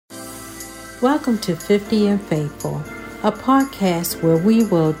Welcome to 50 and Faithful, a podcast where we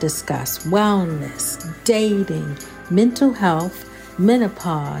will discuss wellness, dating, mental health,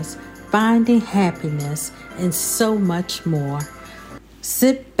 menopause, finding happiness, and so much more.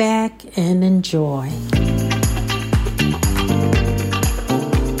 Sit back and enjoy.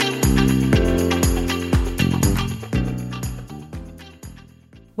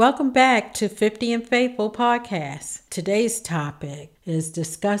 Welcome back to 50 and Faithful podcast. Today's topic is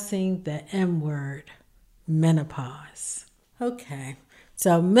discussing the M word, menopause. Okay,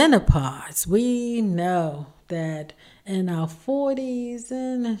 so menopause, we know that in our 40s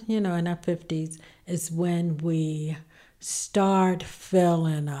and, in our 50s is when we start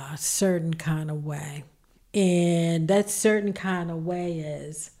feeling a certain kind of way. And that certain kind of way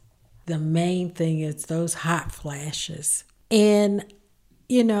is, the main thing is those hot flashes. And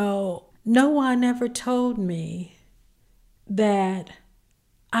no one ever told me that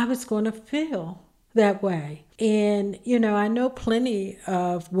I was going to feel that way. And, I know plenty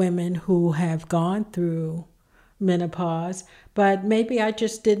of women who have gone through menopause, but maybe I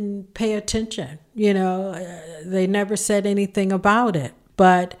just didn't pay attention. They never said anything about it.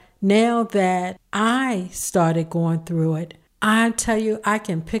 But now that I started going through it, I tell you, I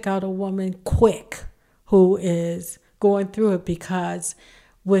can pick out a woman quick who is going through it, because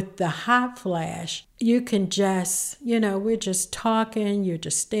with the hot flash, you can just, we're just talking, you're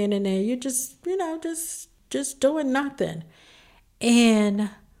just standing there, you're just, just doing nothing.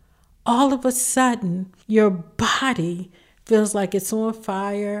 And all of a sudden, your body feels like it's on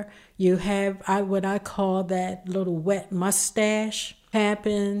fire. You have what I call that little wet mustache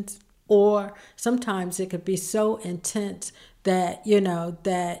happens. Or sometimes it could be so intense that,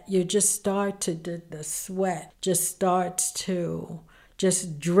 that you just start to, the sweat just starts to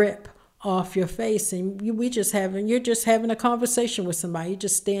just drip off your face, and you're just having a conversation with somebody. You're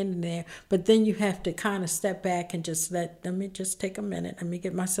just standing there, but then you have to kind of step back and just let me just take a minute. Let me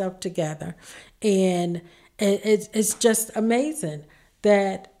get myself together. And it's just amazing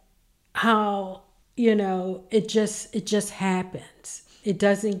that how, it just happens. It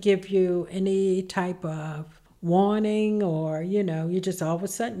doesn't give you any type of warning, or, you just all of a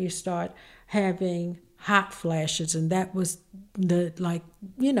sudden you start having hot flashes. And that was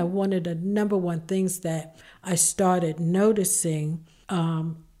one of the number one things that I started noticing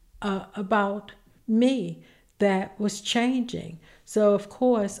about me that was changing. So of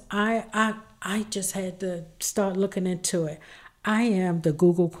course I just had to start looking into it. I am the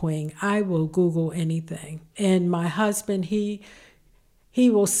Google queen. I will Google anything. And my husband, he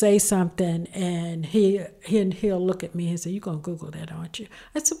will say something, and he'll look at me and say, "You're gonna Google that, aren't you?"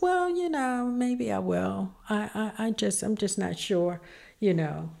 I said, "Well, maybe I will. I'm just not sure.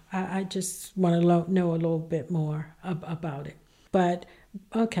 I just want to know a little bit more about it." But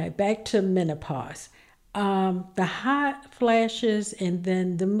okay, back to menopause. The hot flashes and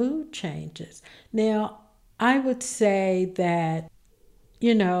then the mood changes. Now, I would say that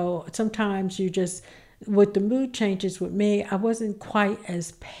sometimes you just, with the mood changes with me, I wasn't quite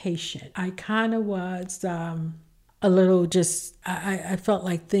as patient. I kind of was a little just, I felt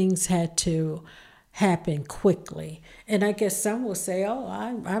like things had to happen quickly. And I guess some will say, "Oh,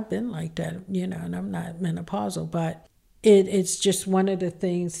 I've been like that, and I'm not menopausal." But it's just one of the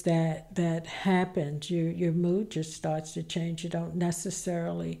things that happens. Your mood just starts to change. You don't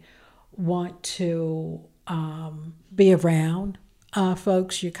necessarily want to be around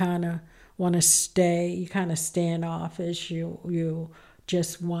folks. You kind of want to stay, you kind of standoffish. You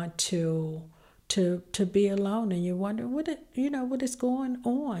just want to be alone, and you wonder what is going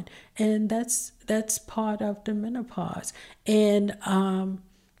on. And that's part of the menopause. And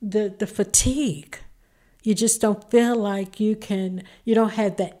the fatigue. You just don't feel like you don't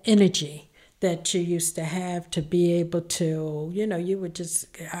have that energy that you used to have to be able to, you would just,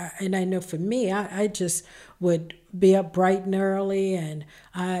 and I know for me, I just would be up bright and early, and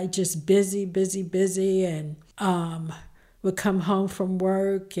I just busy, and would come home from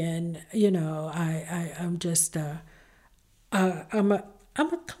work, and, I'm just, I'm a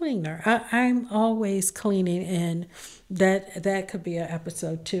cleaner. I'm always cleaning, and that could be an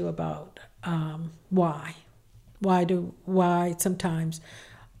episode too about why sometimes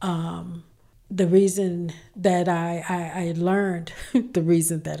the reason that I learned the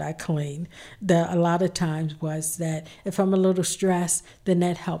reason that I clean a lot of times was that if I'm a little stressed, then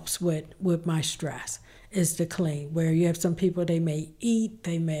that helps with my stress, is to clean. Where you have some people, they may eat,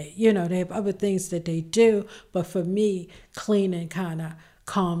 they may, they have other things that they do, but for me, cleaning kind of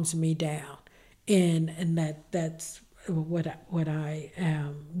calms me down. And that's what I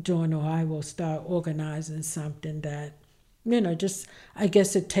am doing, or I will start organizing something that just, I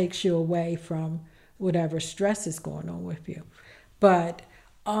guess it takes you away from whatever stress is going on with you. But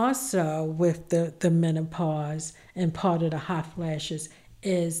also with the menopause and part of the hot flashes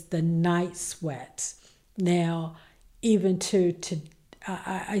is the night sweats. Now, even to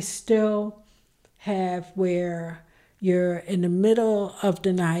I still have where you're in the middle of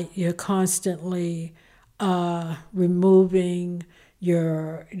the night, you're constantly removing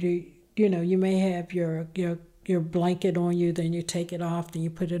you may have your blanket on you, then you take it off, then you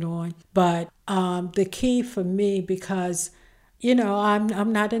put it on. But the key for me, because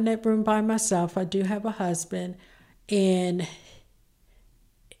I'm not in that room by myself. I do have a husband, and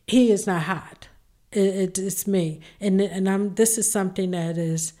he is not hot. It's me, and I'm. This is something that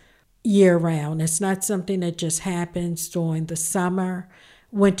is year round. It's not something that just happens during the summer,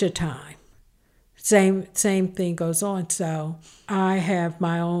 winter time. Same thing goes on. So I have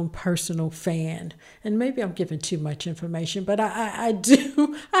my own personal fan, and maybe I'm giving too much information, but I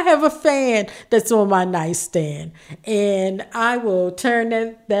do. I have a fan that's on my nightstand, and I will turn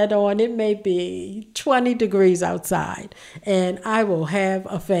that on. It may be 20 degrees outside, and I will have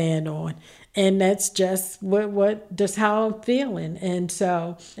a fan on. And that's just just how I'm feeling. And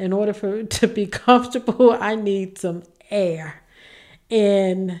so in order for it to be comfortable, I need some air.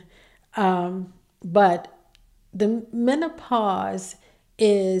 And but the menopause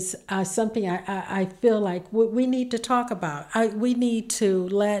is something I feel like we need to talk about. We need to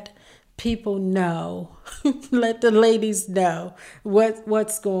let people know, let the ladies know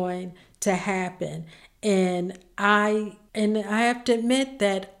what's going to happen. And I have to admit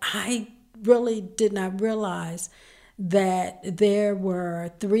that I really did not realize that there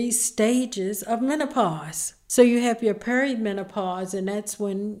were 3 stages of menopause. So you have your perimenopause, and that's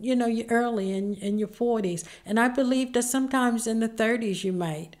when, you're early in your 40s. And I believe that sometimes in the 30s you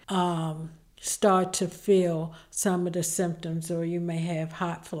might start to feel some of the symptoms, or you may have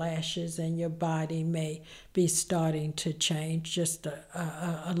hot flashes and your body may be starting to change just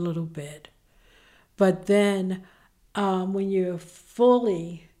a little bit. But then when you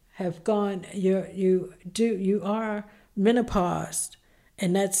fully have gone, you are menopaused,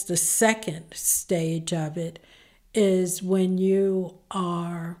 and that's the second stage of it, is when you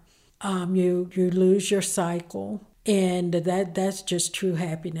are you lose your cycle, and that's just true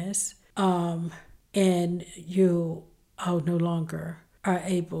happiness, and you no longer are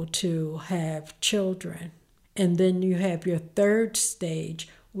able to have children. And then you have your third stage,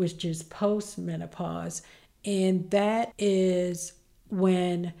 which is postmenopause, and that is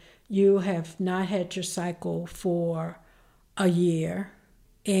when you have not had your cycle for a year,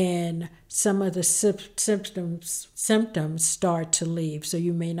 and some of the symptoms start to leave. So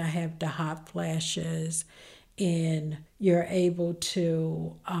you may not have the hot flashes, and you're able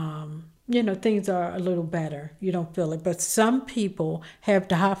to, things are a little better. You don't feel it. But some people have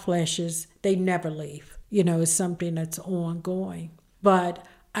the hot flashes, they never leave. It's something that's ongoing. But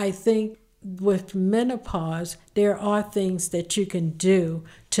I think with menopause, there are things that you can do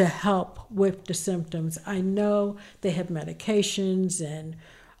to help with the symptoms. I know they have medications and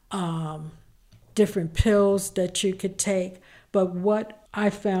different pills that you could take, but what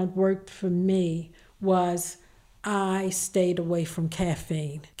I found worked for me was I stayed away from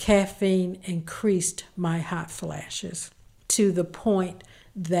caffeine. Caffeine increased my hot flashes to the point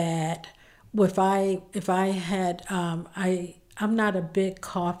that if I had I'm not a big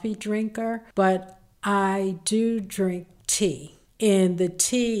coffee drinker, but I do drink tea. And the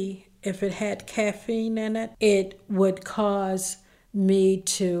tea, if it had caffeine in it, it would cause me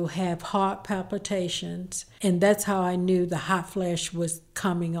to have heart palpitations. And that's how I knew the hot flash was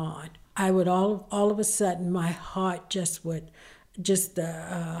coming on. I would all of a sudden, my heart the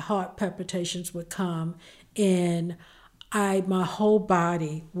heart palpitations would come, and my whole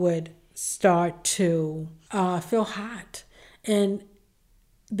body would start to feel hot. And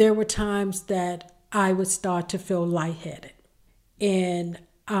there were times that I would start to feel lightheaded. And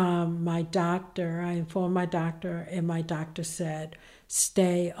I informed my doctor, and my doctor said,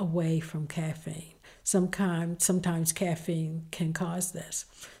 stay away from caffeine. Sometimes caffeine can cause this.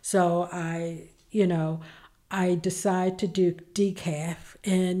 So I decided to do decaf.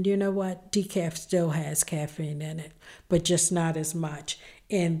 And you know what? Decaf still has caffeine in it, but just not as much.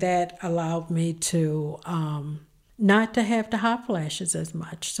 And that allowed me to not to have the hot flashes as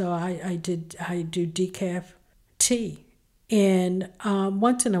much. So I do decaf tea. And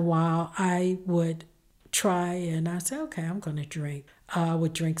once in a while I would try, and I say, okay, I'm going to drink. I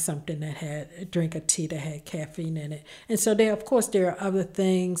would drink drink a tea that had caffeine in it. And so there are other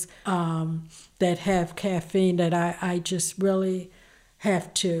things that have caffeine that I just really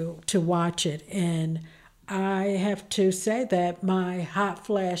have to watch it. And I have to say that my hot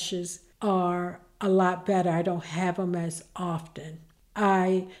flashes are a lot better. I don't have them as often.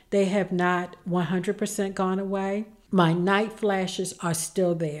 They have not 100% gone away. My night flashes are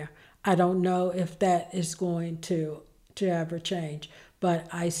still there. I don't know if that is going to ever change, but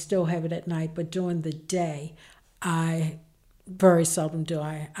I still have it at night. But during the day, I very seldom do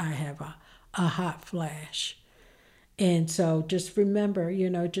I have a hot flash. And so just remember,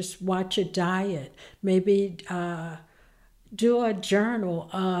 just watch your diet. Maybe do a journal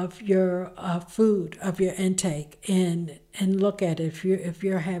of your food, of your intake, and look at it. If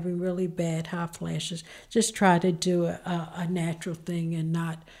you're having really bad hot flashes, just try to do a natural thing and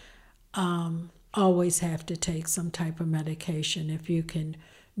not always have to take some type of medication. If you can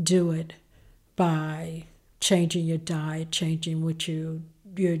do it by changing your diet, changing what you're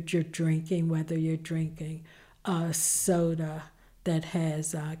drinking, whether you're drinking a soda that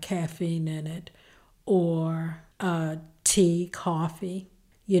has caffeine in it, or tea, coffee.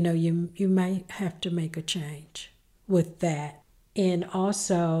 You might have to make a change with that. And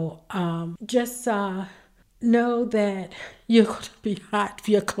also, just know that you're going to be hot for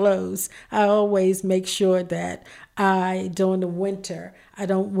your clothes. I always make sure that during the winter, I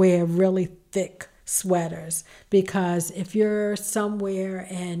don't wear really thick sweaters, because if you're somewhere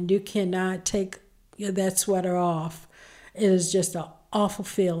and you cannot take that sweater off, it is just an awful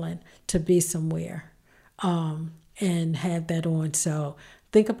feeling to be somewhere and have that on. So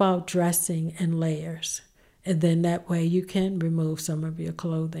think about dressing in layers. And then that way you can remove some of your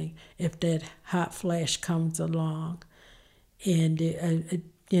clothing if that hot flash comes along. And,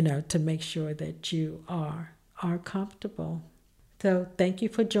 to make sure that you are comfortable. So thank you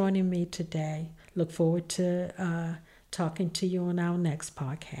for joining me today. Look forward to talking to you on our next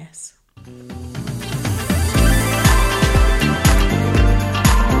podcast.